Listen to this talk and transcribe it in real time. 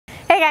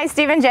Hi,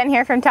 Steve and Jen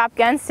here from Top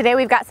Guns. Today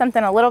we've got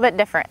something a little bit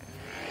different.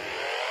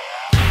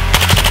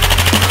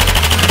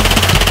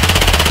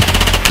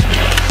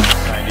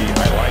 I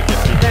like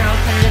it. They're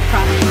alternative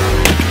products.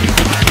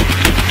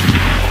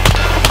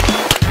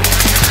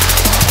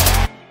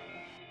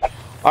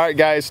 Alright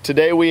guys,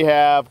 today we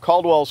have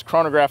Caldwell's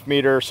chronograph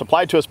meter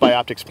supplied to us by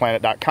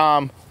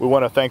OpticsPlanet.com. We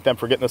want to thank them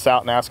for getting this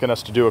out and asking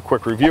us to do a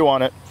quick review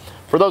on it.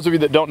 For those of you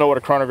that don't know what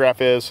a chronograph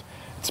is,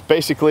 it's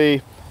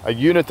basically a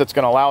unit that's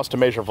going to allow us to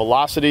measure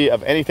velocity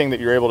of anything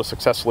that you're able to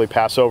successfully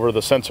pass over the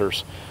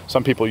sensors.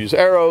 Some people use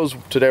arrows.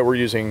 Today we're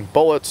using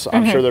bullets.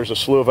 I'm sure there's a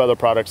slew of other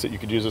products that you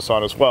could use this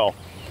on as well.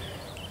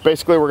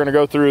 Basically, we're going to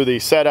go through the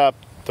setup,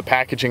 the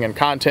packaging and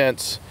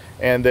contents,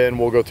 and then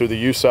we'll go through the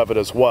use of it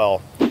as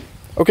well.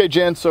 Okay,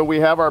 Jen, so we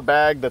have our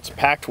bag that's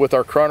packed with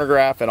our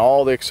chronograph and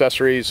all the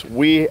accessories.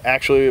 We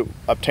actually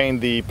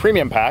obtained the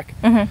premium pack.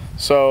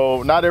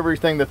 So not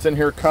everything that's in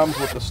here comes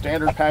with the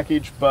standard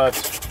package,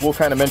 but we'll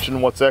kind of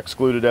mention what's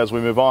excluded as we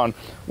move on.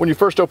 When you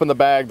first open the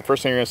bag, the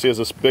first thing you're going to see is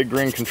this big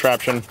green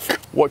contraption.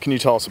 What can you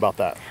tell us about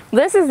that?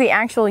 This is the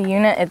actual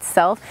unit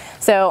itself.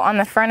 So on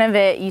the front of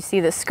it, you see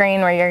the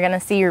screen where you're going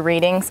to see your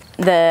readings.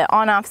 The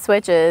on-off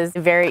switch is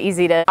very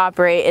easy to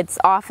operate. It's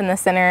off in the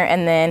center,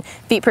 and then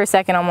feet per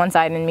second on one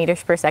side and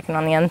meters per second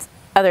on the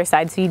other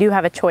side. So you do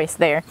have a choice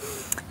there.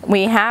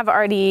 We have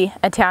already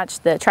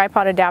attached the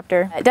tripod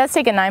adapter. It does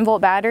take a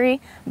 9-volt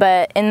battery,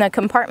 but in the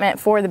compartment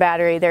for the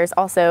battery, there's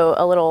also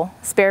a little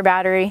spare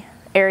battery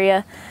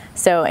area.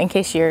 So in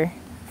case you're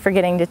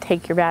forgetting to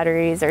take your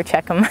batteries or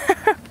check them.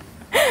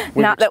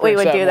 Not that we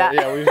would do that.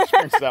 Yeah, we've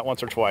experienced that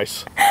once or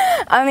twice.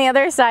 On the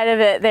other side of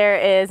it,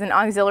 there is an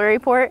auxiliary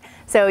port,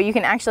 so you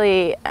can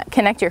actually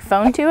connect your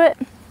phone to it.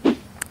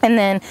 And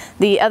then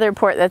the other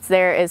port that's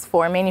there is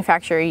for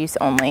manufacturer use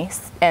only,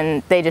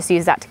 and they just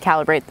use that to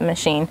calibrate the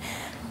machine.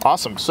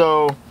 Awesome.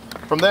 So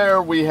from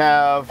there we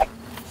have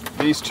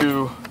these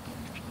two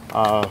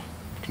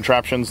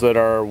contraptions that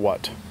are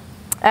what?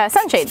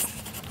 Sunshades.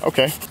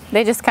 Okay.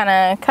 They just kind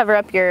of cover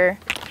up your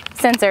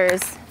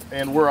sensors.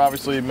 And we're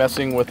obviously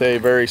messing with a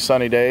very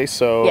sunny day,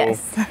 so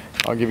yes.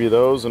 I'll give you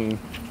those and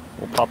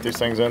we'll pop these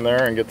things in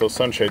there and get those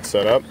sunshades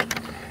set up.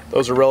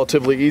 Those are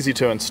relatively easy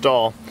to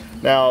install.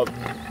 Now,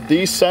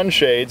 these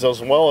sunshades,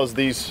 as well as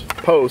these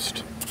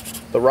posts,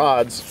 the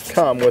rods,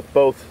 come with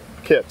both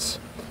kits.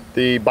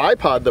 The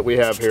bipod that we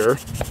have here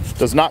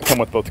does not come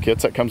with both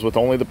kits. That comes with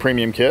only the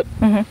premium kit.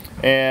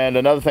 And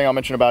another thing I'll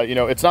mention about it,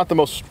 it's not the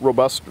most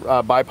robust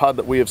bipod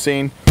that we have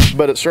seen,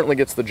 but it certainly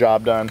gets the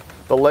job done.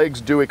 The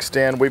legs do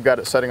extend. We've got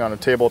it setting on a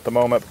table at the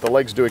moment, but the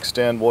legs do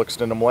extend. We'll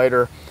extend them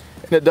later.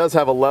 And it does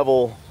have a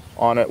level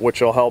on it, which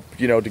will help,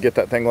 to get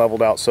that thing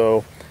leveled out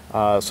so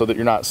that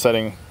you're not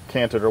setting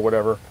canted or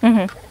whatever.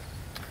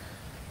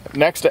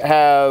 Next, it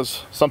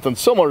has something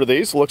similar to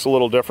these, looks a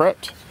little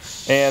different,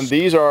 and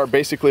these are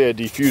basically a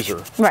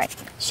diffuser. Right.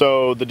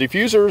 So the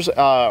diffusers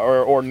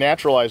or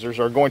naturalizers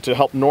are going to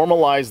help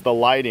normalize the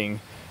lighting,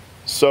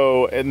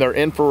 and they're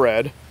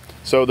infrared.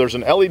 So there's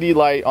an LED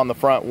light on the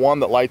front, one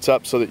that lights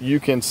up so that you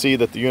can see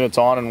that the unit's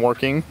on and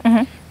working.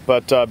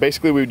 But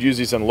basically we would use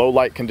these in low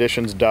light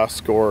conditions,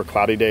 dusk or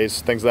cloudy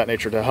days, things of that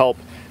nature, to help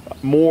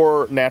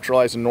more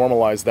naturalize and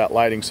normalize that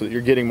lighting so that you're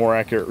getting more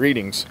accurate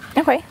readings.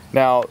 Okay.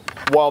 Now,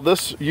 while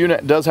this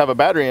unit does have a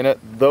battery in it,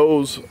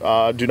 those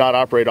do not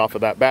operate off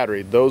of that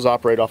battery. Those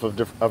operate off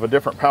of a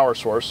different power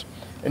source,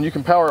 and you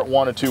can power it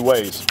one of two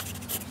ways.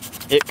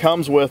 It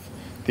comes with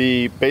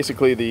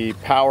basically the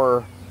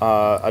power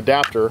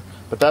adapter,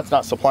 but that's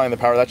not supplying the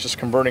power, that's just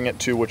converting it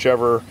to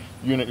whichever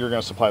unit you're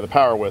going to supply the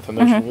power with. And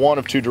there's one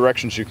of two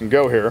directions you can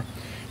go here.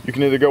 You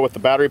can either go with the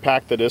battery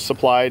pack that is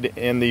supplied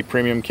in the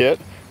premium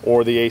kit,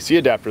 or the AC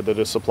adapter that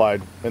is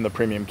supplied in the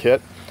premium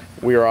kit.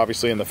 We are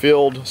obviously in the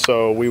field,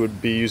 so we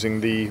would be using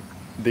the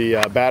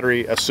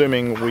battery,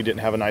 assuming we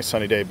didn't have a nice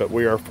sunny day, but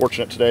we are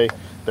fortunate today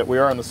that we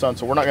are in the sun,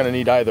 so we're not going to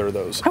need either of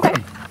those. Okay.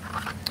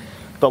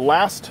 The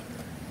last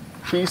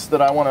piece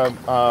that I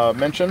want to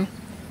mention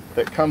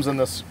that comes in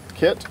this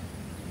kit,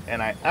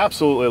 and I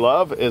absolutely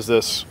love, is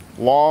this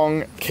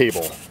long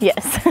cable.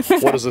 Yes.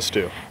 What does this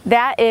do?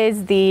 That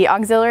is the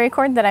auxiliary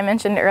cord that I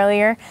mentioned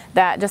earlier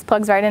that just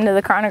plugs right into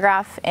the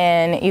chronograph,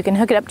 and you can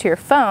hook it up to your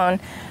phone,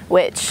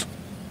 which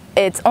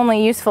it's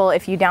only useful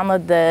if you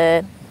download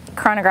the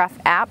chronograph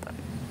app,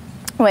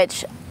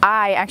 which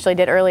I actually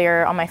did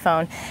earlier on my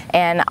phone,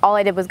 and all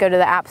I did was go to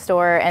the app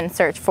store and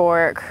search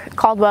for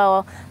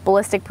Caldwell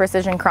Ballistic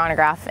Precision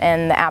Chronograph,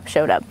 and the app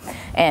showed up.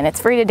 And it's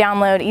free to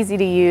download, easy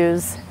to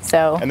use.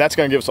 And that's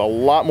going to give us a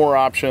lot more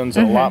options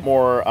and a lot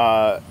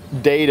more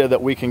data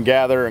that we can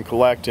gather and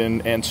collect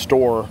and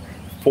store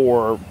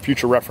for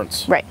future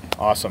reference. Right.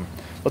 Awesome.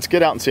 Let's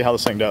get out and see how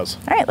this thing does.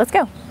 All right, let's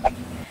go.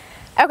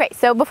 Okay,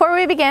 so before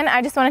we begin,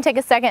 I just want to take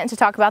a second to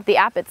talk about the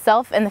app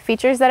itself and the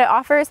features that it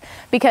offers,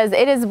 because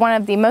it is one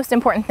of the most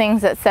important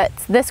things that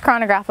sets this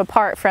chronograph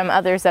apart from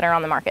others that are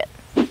on the market.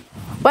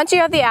 Once you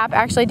have the app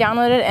actually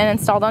downloaded and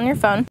installed on your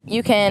phone,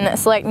 you can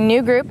select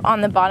New Group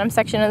on the bottom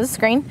section of the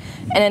screen,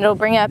 and it'll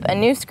bring up a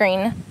new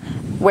screen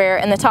where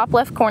in the top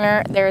left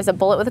corner there is a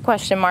bullet with a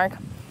question mark,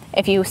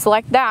 If you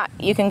select that,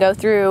 you can go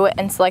through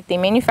and select the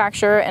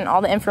manufacturer and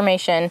all the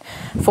information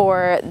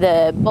for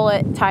the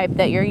bullet type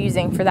that you're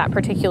using for that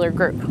particular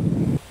group.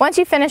 Once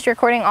you've finished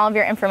recording all of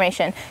your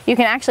information, you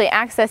can actually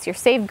access your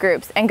saved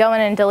groups and go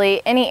in and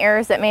delete any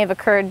errors that may have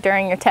occurred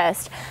during your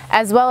test,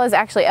 as well as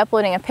actually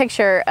uploading a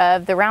picture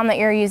of the round that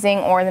you're using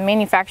or the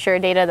manufacturer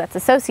data that's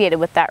associated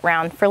with that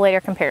round for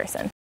later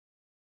comparison.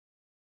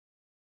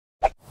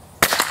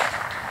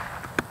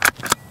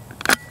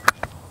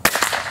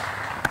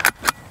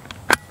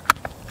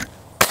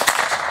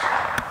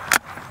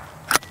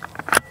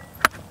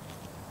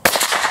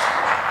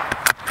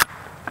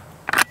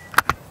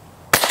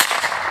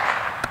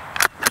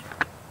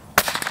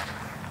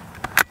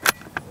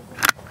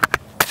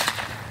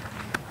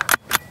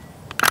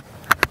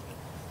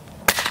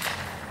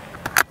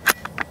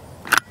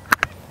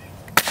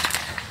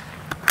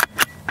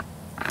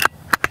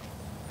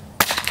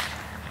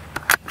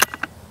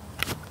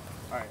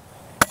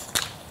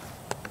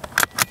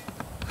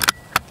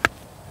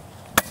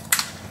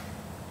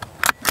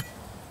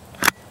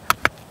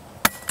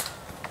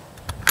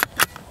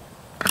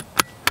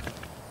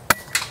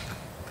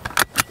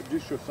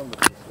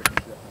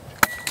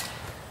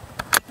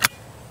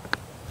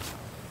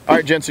 All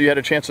right, Jen, so you had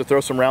a chance to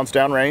throw some rounds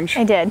downrange?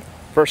 I did.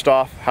 First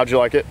off, how'd you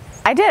like it?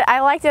 I did. I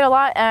liked it a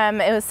lot.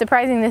 It was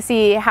surprising to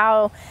see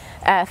how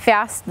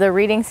fast the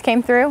readings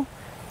came through.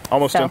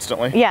 Almost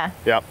instantly? Yeah.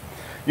 Yeah.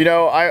 You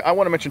know, I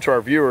want to mention to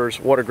our viewers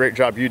what a great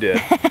job you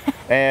did.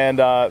 And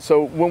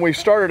so when we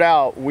started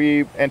out,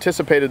 we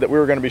anticipated that we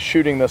were going to be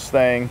shooting this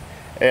thing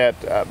at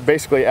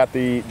basically at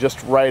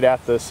just right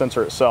at the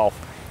sensor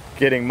itself,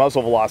 getting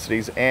muzzle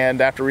velocities.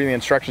 And after reading the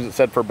instructions, it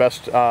said for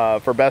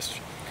best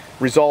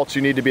results,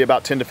 you need to be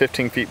about 10 to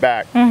 15 feet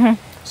back.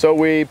 So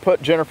we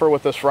put Jennifer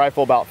with this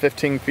rifle about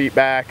 15 feet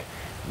back,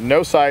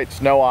 no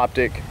sights, no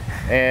optic,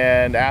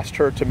 and asked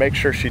her to make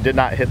sure she did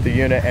not hit the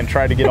unit and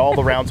try to get all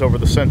the rounds over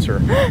the sensor.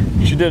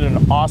 She did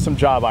an awesome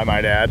job, I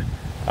might add.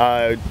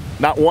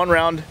 Not one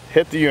round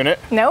hit the unit.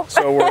 Nope.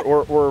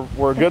 So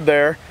we're good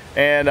there.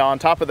 And on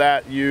top of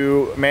that,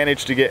 you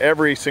managed to get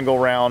every single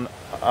round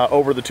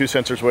over the two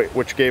sensors,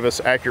 which gave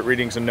us accurate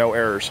readings and no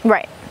errors.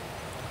 Right.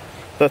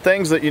 The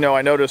things that, you know,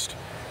 I noticed,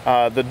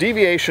 the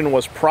deviation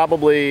was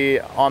probably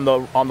on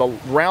the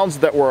rounds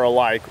that were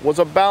alike was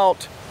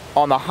about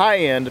on the high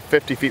end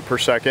 50 feet per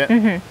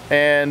second,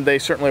 and they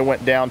certainly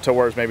went down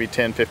towards maybe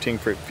 10, 15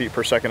 feet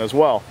per second as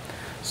well.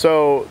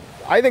 So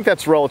I think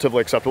that's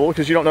relatively acceptable,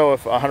 because you don't know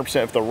if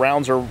 100% if the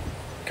rounds are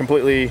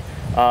completely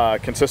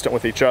consistent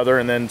with each other,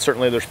 and then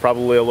certainly there's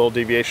probably a little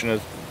deviation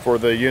for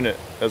the unit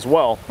as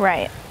well.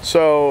 Right.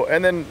 So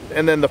and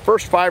then the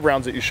first 5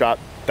 rounds that you shot,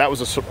 that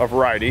was a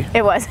variety.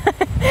 It was.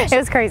 It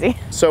was crazy.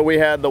 So we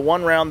had the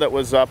one round that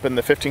was up in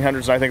the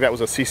 1500s, and I think that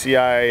was a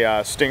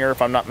CCI Stinger,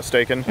 if I'm not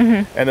mistaken.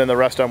 And then the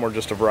rest of them were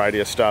just a variety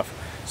of stuff.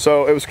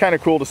 So it was kind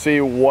of cool to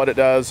see what it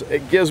does.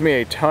 It gives me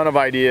a ton of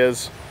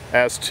ideas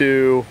as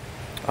to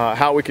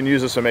how we can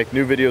use this and make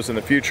new videos in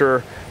the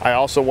future. I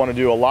also want to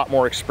do a lot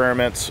more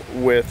experiments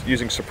with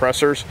using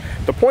suppressors.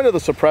 The point of the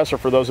suppressor,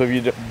 for those of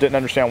you that didn't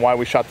understand why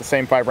we shot the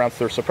same 5 rounds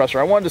through a suppressor,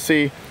 I wanted to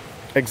see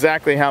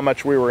exactly how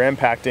much we were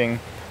impacting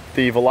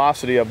the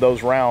velocity of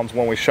those rounds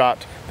when we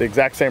shot the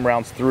exact same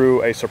rounds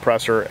through a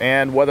suppressor,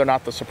 and whether or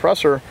not the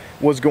suppressor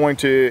was going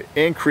to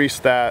increase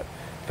that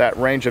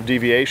range of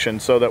deviation,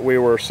 so that we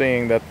were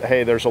seeing that,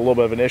 hey, there's a little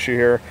bit of an issue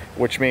here,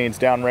 which means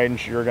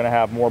downrange you're going to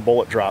have more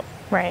bullet drop.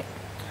 Right.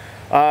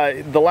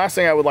 The last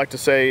thing I would like to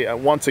say,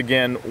 once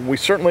again, we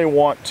certainly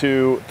want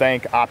to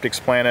thank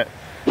Optics Planet.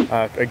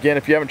 Again,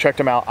 if you haven't checked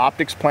them out,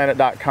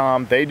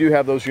 opticsplanet.com, they do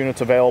have those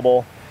units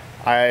available.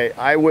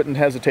 I wouldn't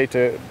hesitate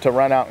to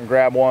run out and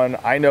grab one.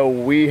 I know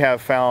we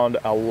have found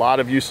a lot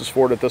of uses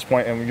for it at this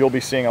point, and you'll be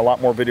seeing a lot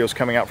more videos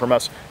coming out from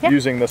us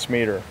using this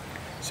meter.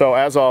 So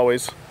as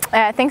always,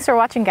 thanks for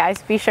watching,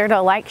 guys. Be sure to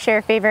like,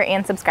 share, favorite,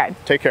 and subscribe.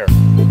 Take care.